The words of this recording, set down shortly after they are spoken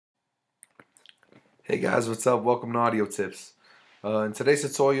Hey guys, what's up? Welcome to Audio Tips. In today's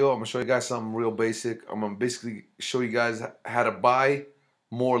tutorial, I'm going to show you guys something real basic. I'm going to basically show you guys how to buy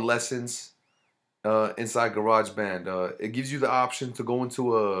more lessons inside GarageBand. It gives you the option to go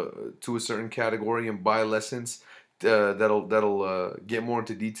into a certain category and buy lessons that'll get more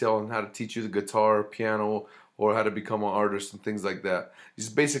into detail on how to teach you the guitar, piano, or how to become an artist and things like that. These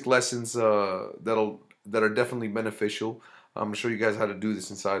basic lessons that are definitely beneficial. I'm going to show you guys how to do this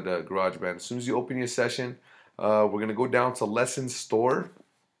inside GarageBand. As soon as you open your session, we're going to go down to Lessons Store.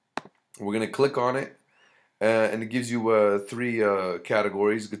 We're going to click on it, and it gives you three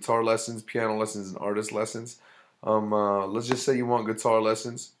categories: guitar lessons, piano lessons, and artist lessons. Let's just say you want guitar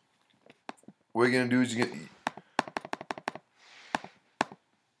lessons. What you're going to do is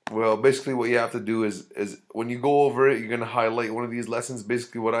basically what you have to do is when you go over it, you're going to highlight one of these lessons.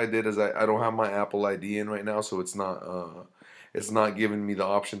 Basically what I did is I don't have my Apple ID in right now, so it's not giving me the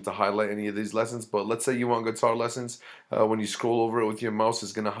option to highlight any of these lessons. But let's say you want guitar lessons. When you scroll over it with your mouse,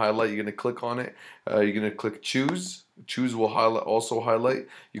 it's going to highlight. You're going to click on it. You're going to click choose. Choose will also highlight.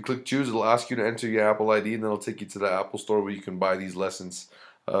 You click choose, it'll ask you to enter your Apple ID, and then it'll take you to the Apple Store where you can buy these lessons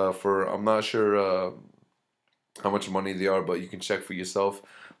for, I'm not sure how much money they are, but you can check for yourself.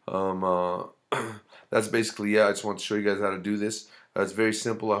 That's basically I just want to show you guys how to do this. It's very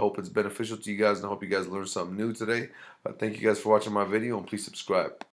simple. I hope it's beneficial to you guys, and I hope you guys learned something new today. Thank you guys for watching my video, and please subscribe.